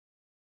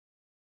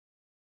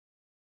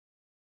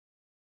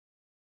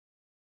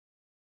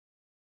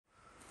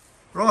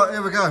Right,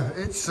 here we go.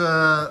 It's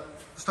start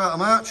of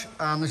March,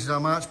 and this is our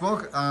March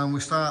vlog, and we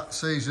start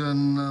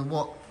season,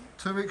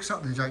 2 weeks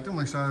Saturday, Jake, don't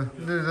we? So,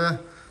 nearly there.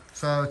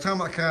 So,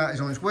 tarmac car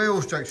is on its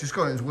wheels. Jake's just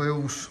got on his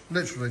wheels,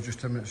 literally just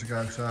 10 minutes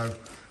ago. So,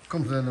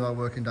 come to the end of our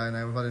working day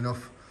now, we've had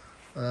enough.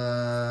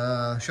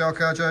 Shower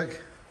car,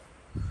 Jake?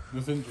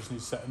 Nothing, just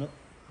needs setting up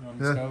on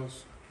the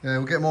scales. Yeah,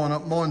 we'll get mine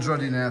up. Mine's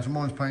ready now, so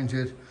mine's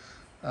painted.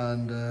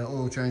 And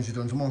oil change is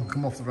done, so mine can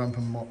come off the ramp,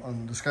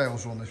 and the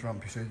scales are on this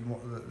ramp, you see.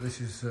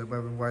 This is where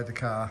we weigh the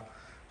car,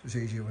 so it's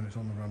easier when it's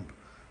on the ramp.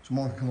 So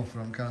mine can come off the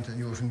ramp, can't it, and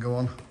yours can go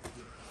on.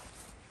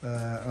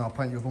 And I'll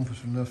paint your bumpers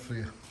from this for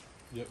you.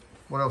 Yep.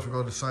 What else we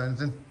got to say,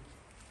 anything?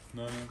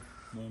 No.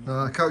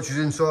 The coach is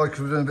inside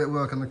because we're doing a bit of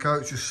work on the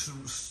coach,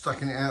 just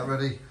stacking it out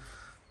ready.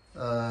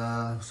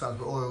 Starting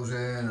to put oils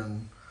in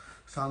and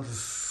starting to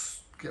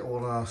get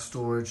all our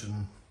storage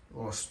and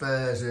all our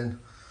spares in.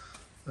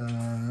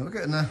 We're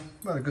getting there.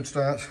 Had a good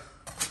start.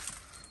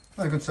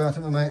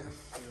 Haven't we, mate?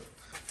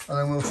 And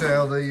then we'll see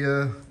how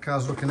the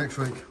car's looking next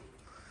week.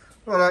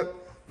 Righto.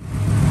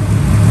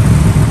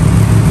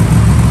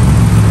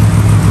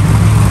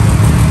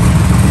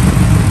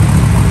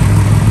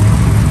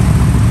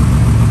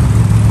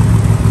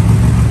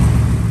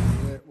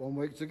 Yeah, 1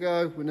 week to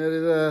go. We're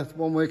nearly there.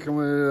 1 week and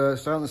we're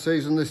starting the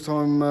season this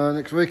time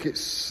next week.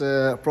 It's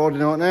Friday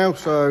night now,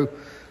 so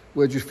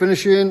we're just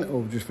finishing,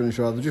 or just finished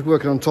rather, just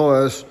working on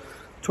tyres.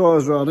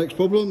 Tyres are our next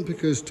problem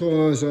because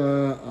tyres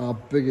are our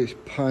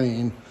biggest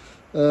pain.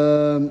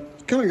 Can't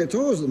get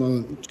tyres at the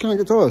moment. Can't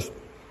get tyres.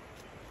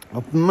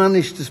 I've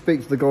managed to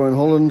speak to the guy in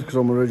Holland because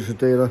I'm a registered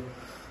dealer.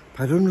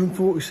 Paid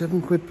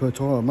 147 quid per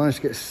tyre. I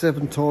managed to get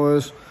 7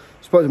 tyres.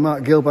 Spoke to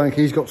Mark Gilbank.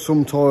 He's got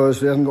some tyres.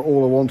 He hasn't got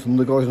all I want, and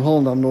the guys in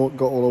Holland haven't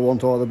got all I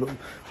want either. But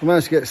we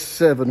managed to get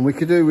 7. We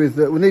could do with.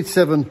 We need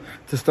 7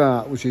 to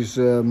start, which is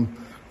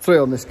 3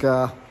 on this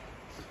car.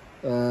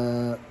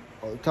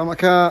 Tarmac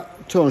car,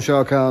 2 on the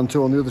shower car and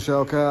 2 on the other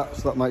shower car,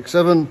 so that makes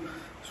 7.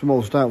 So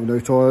we'll start with new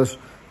tyres,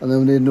 and then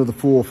we need another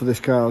 4 for this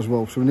car as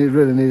well. So we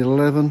really need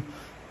 11,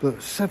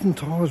 but 7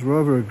 tyres were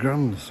over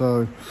 £1,000,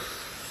 so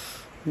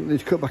we need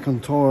to cut back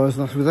on tyres,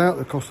 and that's without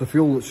the cost of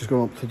fuel that's just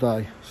gone up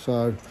today.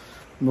 So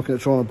I'm looking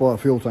at trying to buy a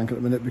fuel tank at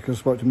the minute because I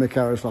spoke to Mick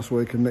Harris last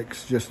week, and Mick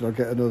suggested I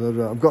get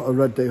another. I've got a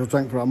red diesel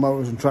tank for our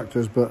motors and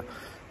tractors, but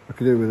I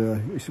could do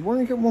with he said, why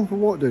don't you get one for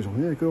white diesel?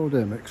 Yeah, good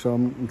idea, Mick. So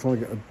I'm trying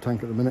to get a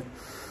tank at the minute.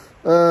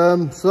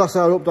 So that's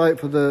our update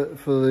for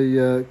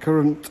the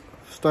current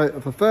state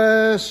of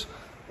affairs.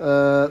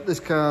 This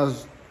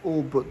car's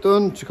all but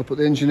done. Just got to put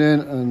the engine in,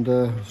 and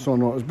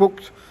sign writer's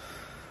booked.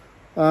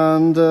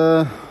 And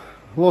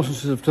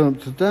licences have turned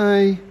up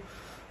today.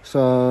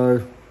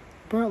 So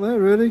about there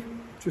really.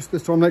 Just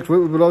this time next week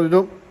we'll be loaded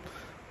up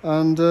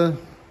and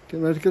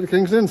getting ready to get the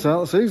Kings in,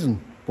 start the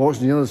season.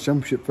 Watching the others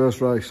Championship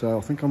first race, so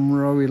I think I'm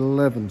row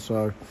 11.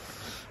 So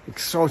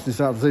exciting to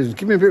start the season.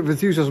 Give me a bit of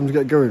enthusiasm to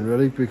get going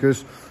really,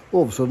 because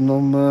all of a sudden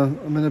I'm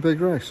in a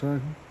big race, so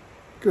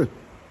good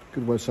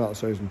way to start the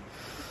season.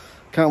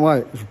 Can't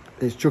wait.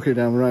 It's chucking it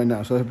down with rain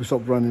now, so I hope we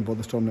stop raining by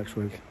this time next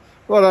week.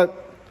 Righto,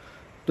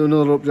 do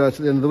another update at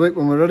the end of the week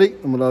when we're ready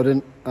and we're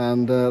loading,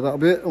 and that'll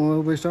be it, and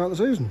we'll be starting the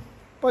season.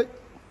 Bye.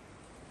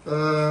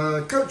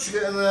 Coach is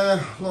getting there,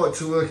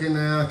 lights are working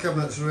now,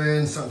 cabinets are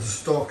in, starting to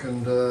stock,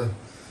 and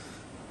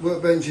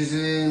workbench is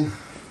in,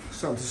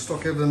 starting to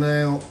stock everything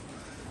out.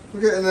 We're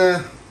getting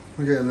there.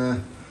 We're going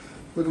to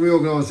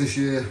reorganise this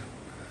year.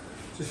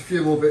 Just a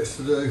few more bits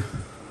to do,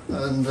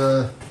 and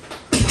I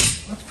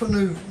have to put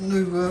new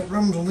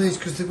rams on these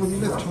because they wouldn't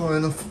lift high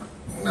enough.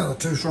 No, they're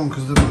too strong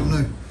because they're brand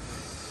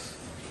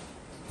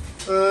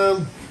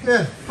new.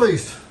 Yeah,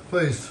 pleased,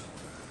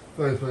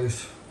 very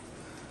pleased.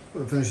 Got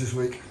to finish this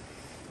week.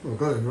 Well, I've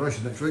got it in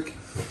racing next week.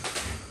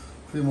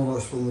 A few more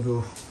lights on the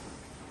door.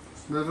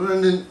 It's never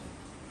ending.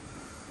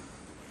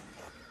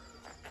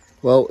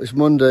 Well, it's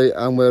Monday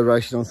and we're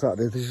racing on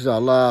Saturday. This is our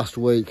last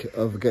week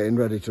of getting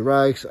ready to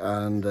race,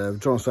 and we're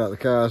trying to start the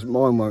cars.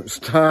 Mine won't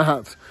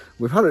start.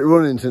 We've had it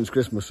running since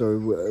Christmas, so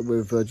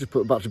we've just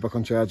put the battery back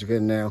on charge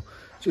again now.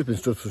 It's just been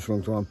stood for a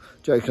long time.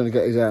 Jake's going to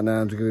get his out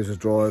now to give us a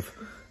drive.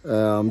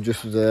 I'm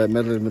just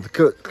meddling with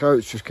the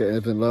coach, just getting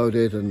everything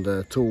loaded,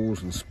 and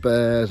tools and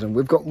spares. And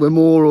we're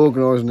more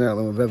organised now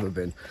than we've ever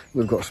been.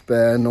 We've got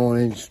spare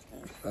 9-inch.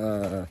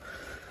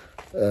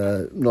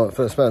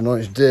 Spare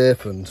 9-inch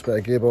diff and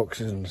spare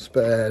gearboxes and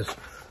spares.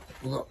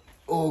 We've got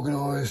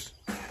organised,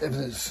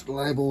 everything's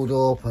labelled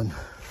up, and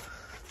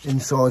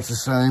inside's the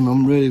same.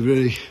 I'm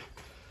really,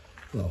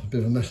 well, a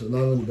bit of a mess at the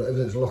moment, but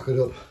everything's locked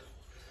up.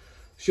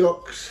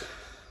 Shocks,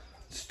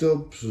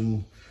 stubs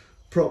and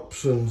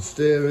props and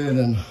steering,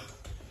 and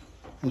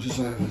what's it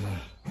say over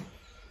there?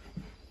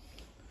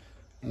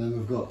 And then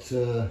we've got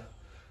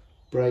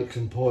brakes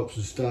and pipes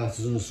and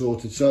starters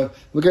unsorted. So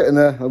we're getting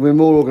there, and we're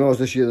more organised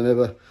this year than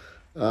ever.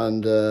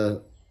 And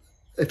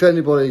if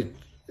anybody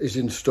is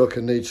in stock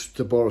and needs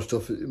to borrow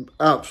stuff,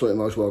 absolutely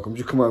most welcome.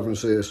 Just come over and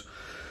see us,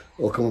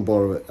 or come and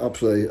borrow it.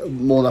 Absolutely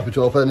more than happy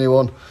to help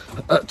anyone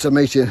to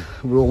meet you.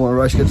 We all want to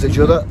race against each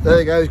other. There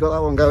you go, he's got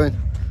that one going.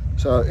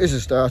 So this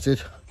has started.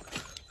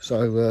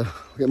 So we'll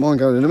get mine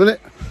going in a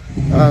minute.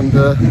 and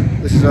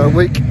this is our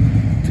week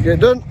to get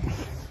done.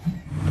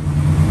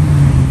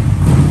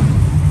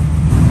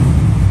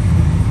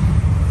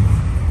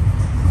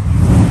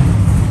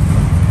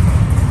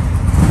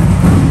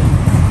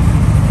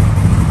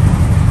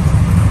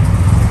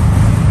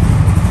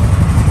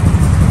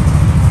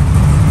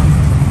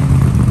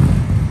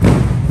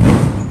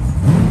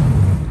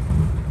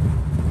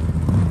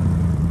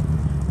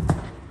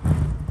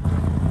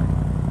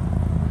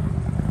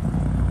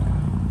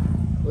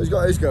 He's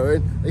got his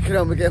going, he can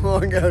help me get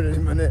mine going in a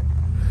minute.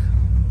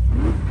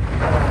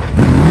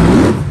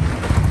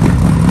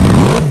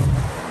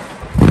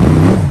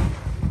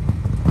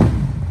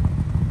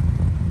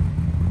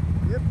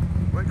 Yep,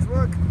 makes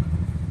work.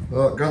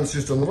 Right, Grant's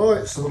just on the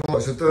lights, so the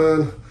lights are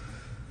done.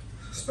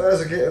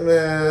 Spares are getting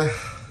there.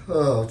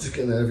 Oh, just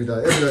getting there every day.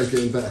 Every day's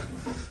getting better.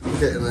 I'm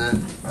getting there.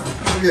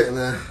 I'm getting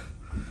there.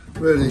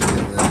 Really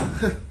getting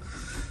there.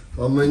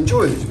 I'm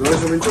enjoying it, to be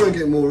honest. I'm enjoying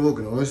getting more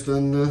organised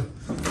than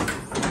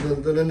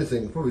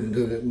anything. Probably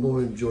doing it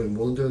more, enjoying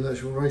more than doing the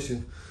actual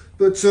racing.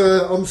 But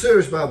I'm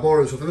serious about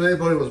borrowing stuff. If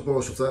anybody wants to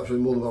borrow stuff, they're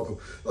absolutely more than welcome.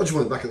 I just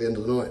want it back at the end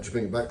of the night, just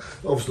bring it back.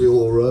 Obviously,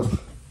 or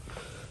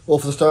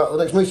for the start of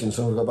the next meeting.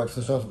 So we've got back to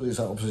the start. It's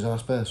obviously our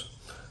spares.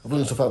 I've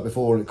learned stuff out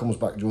before and it comes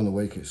back during the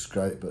week. It's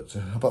great, but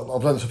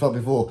I've learned stuff out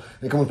before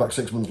and it comes back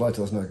 6 months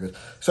later. That's no good.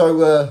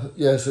 So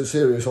yeah, it's a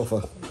serious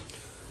offer.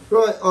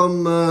 Right,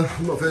 I'm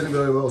not feeling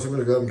very well, so I'm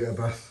going to go and get a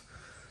bath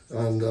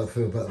and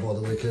feel better by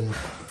the weekend.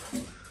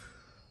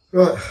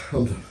 Right,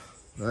 I'm done.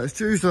 Right, it's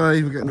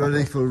Tuesday, we're getting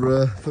ready for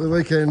the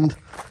weekend,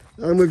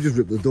 and we've just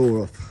ripped the door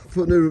off.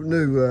 Put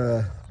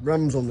new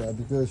rams on there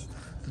because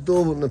the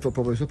door wouldn't lift up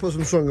properly, so I put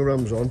some stronger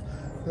rams on,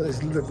 and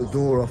it's ripped the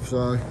door off.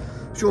 So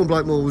Sean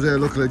Blakemore was here,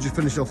 luckily, just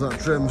finished off that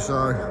trim,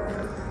 so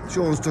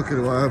Sean's took it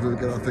away. Hopefully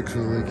we'll get that fixed for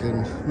the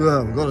weekend.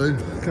 Well, we've got to.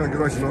 Can't get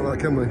racing like that,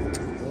 can we?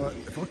 Right,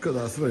 if I cut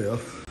that 3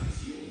 off,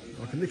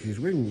 I can nick his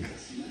wing.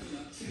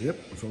 Yep,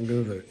 that's what I'm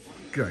going to do.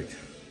 Great.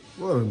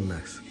 What a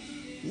mess.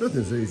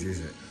 Nothing's easy, is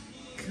it?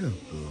 God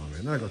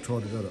blimey, now I've got to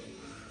tidy that up.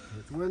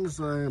 It's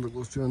Wednesday and look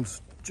what's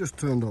just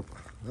turned up.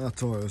 Our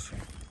tyres.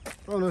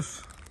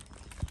 Bonus.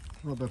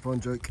 Not bad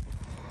fun, Jake.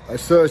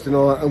 It's Thursday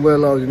night and we're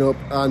loading up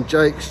and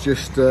Jake's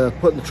just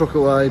putting the truck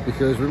away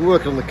because we've been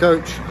working on the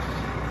coach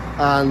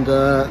and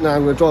now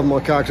I'm going to drive my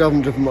car because I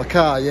haven't driven my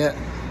car yet.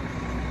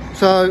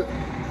 So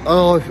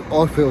I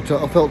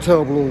felt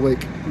terrible all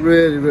week.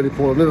 Really, really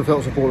poor. I've never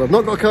felt so poor. I've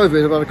not got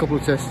COVID, I've had a couple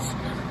of tests,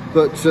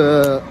 but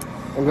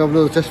I'm going to have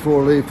another test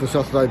before I leave for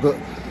Saturday. But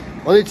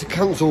I need to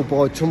cancel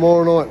by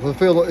tomorrow night. If I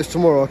feel like it's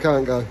tomorrow, I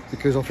can't go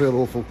because I feel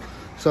awful.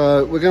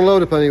 So we're going to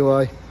load up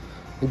anyway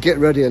and get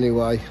ready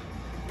anyway.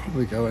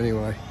 Probably go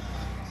anyway.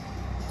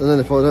 And then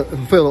if I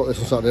feel like this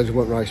on Saturday, I just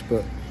won't race,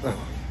 but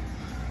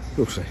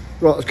we'll see.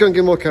 Right, let's go and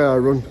give my car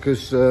a run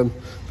because for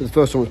the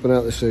first time it's been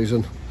out this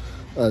season.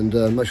 And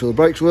make sure the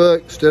brakes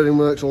work, steering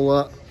works, all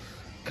that.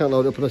 Can't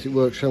load up unless it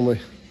works, can we?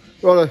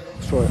 Righto,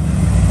 let's try it.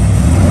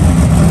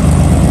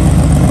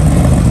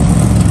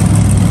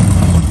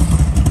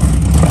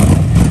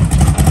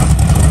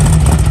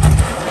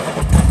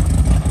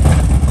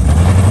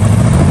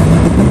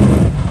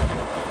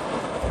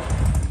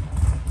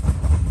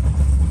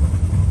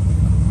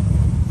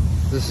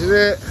 This is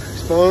it,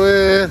 it's finally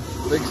here,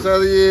 big start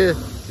of the year.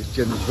 It's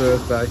Jen's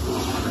birthday.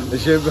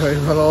 It's shouldn't be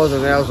well older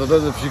now, so I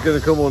don't know if she's going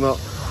to come or not.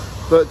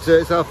 But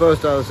it's our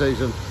first day of the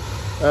season.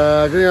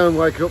 Going to go and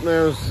wake up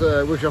now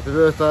and wish her happy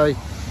birthday.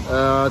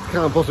 I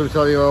can't possibly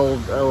tell you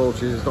how old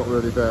she is, it's not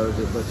really fair, is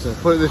it? But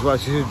put it this way,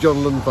 she's a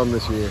John Lund fan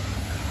this year.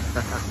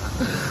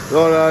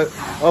 Righto,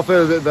 I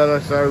feel a bit better,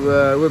 so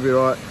we'll be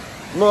right.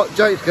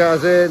 Jake's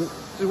car's in,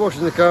 just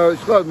washing the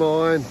coach, load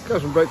mine, go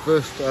some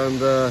breakfast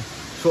and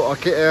sort our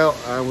kit out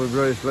and we're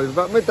ready to leave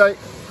about midday.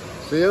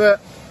 See you there.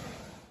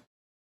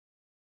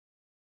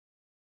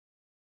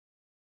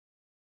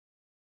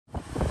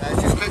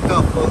 It's just kicked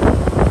off, but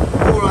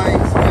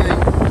 483,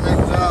 that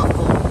was our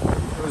fault.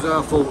 It was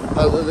our fault.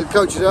 The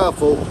coach is our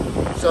fault,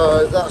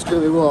 so that's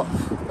going to be what?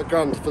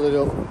 £1 to fill it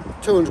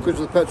up. 200 quid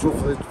for the petrol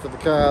for the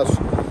cars.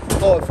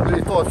 We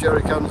need 5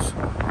 jerry cans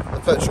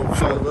of petrol,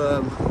 so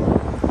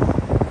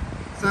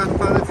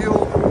 £1,000 of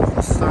fuel.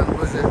 Not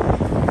sustainable, is it?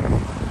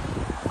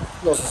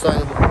 Not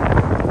sustainable.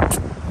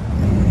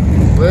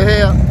 We're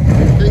here,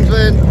 Kings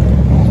Lynn,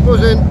 it's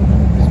buzzing,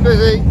 it's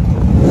busy,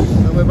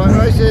 and we're back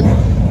racing.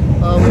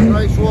 With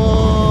race 1,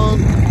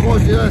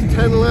 what's it, that's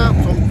 10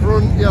 laps on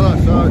front yellow,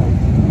 so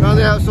round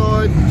the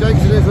outside,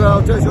 Jake's in as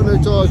well, Jake's got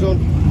new tyres on,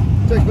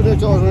 Jake's got new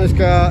tyres on his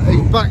car,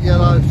 he's back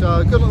yellow,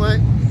 so good luck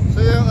mate,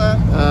 see you out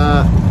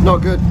there.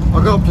 Not good,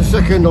 I got up to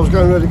second, I was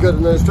going really good,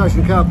 and then the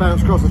station car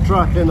bounced across the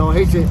track and I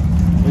hit it,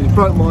 and it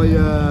broke my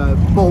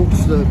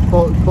bolts that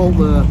bolt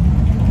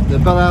the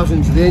bell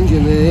housing to the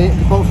engine. The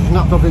bolts are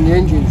snapped up in the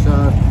engine,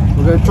 so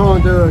we're going to try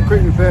and do a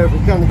quick repair if we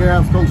can to get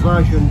out of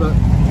consolation.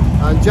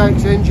 And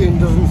Jake's engine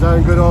doesn't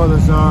sound good either,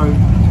 so I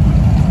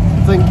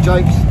think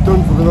Jake's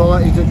done for the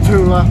night. He did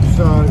 2 laps,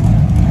 so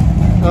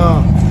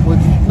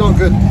we're not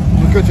good.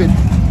 We're gutted.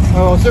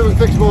 I'll see if we can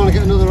fix mine and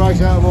get another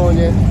race out of mine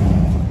yet.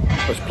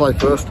 let's play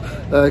first.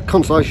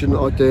 Consolation,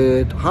 I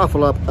did half a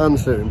lap and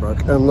steering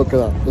broke, and look at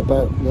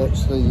that,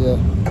 that's the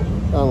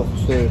arm off the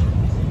steering.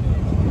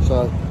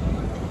 So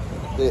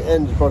the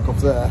end broke off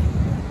there.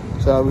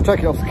 So we'll take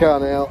it off the car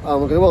now,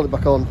 and we're going to weld it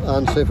back on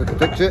and see if we can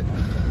fix it.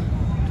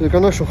 Do the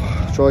initial.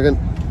 Try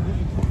again.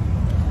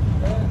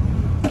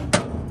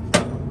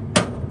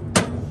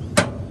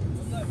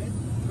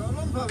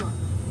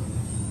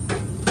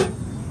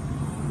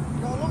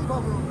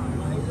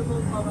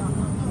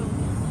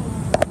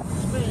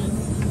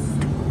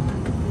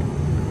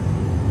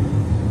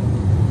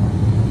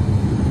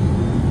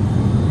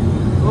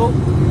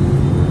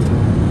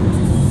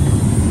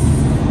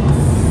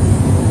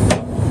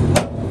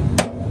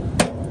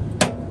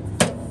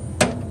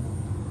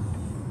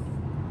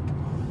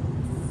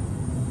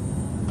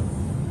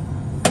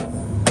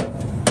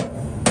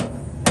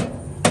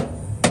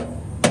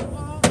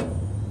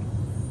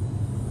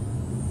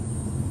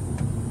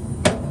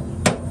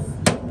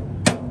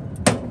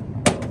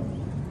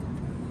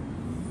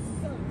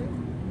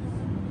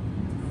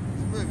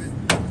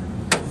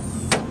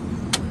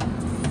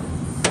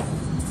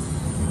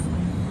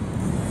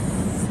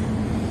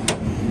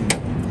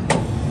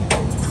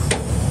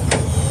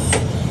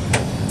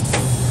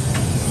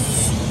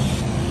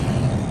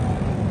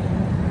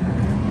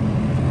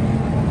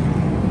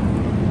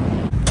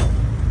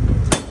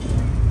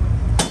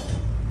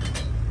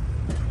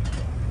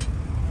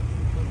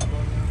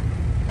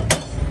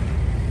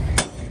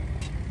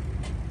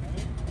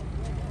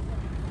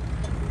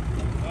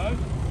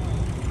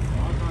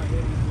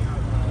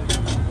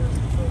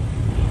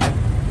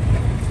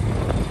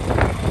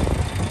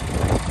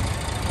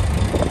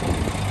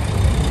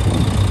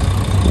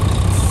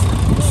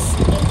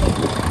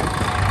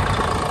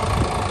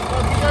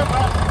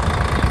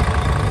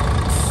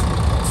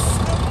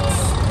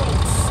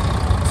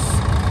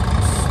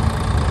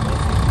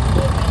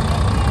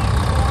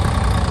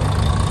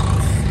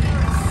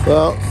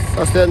 Well,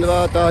 that's the end of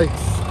our day.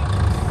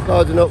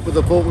 Loading up with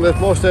the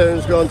forklift, my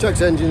steering's gone,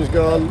 Jack's engine's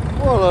gone,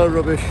 what a load of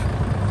rubbish.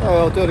 Oh well,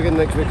 I'll do it again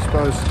next week I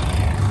suppose.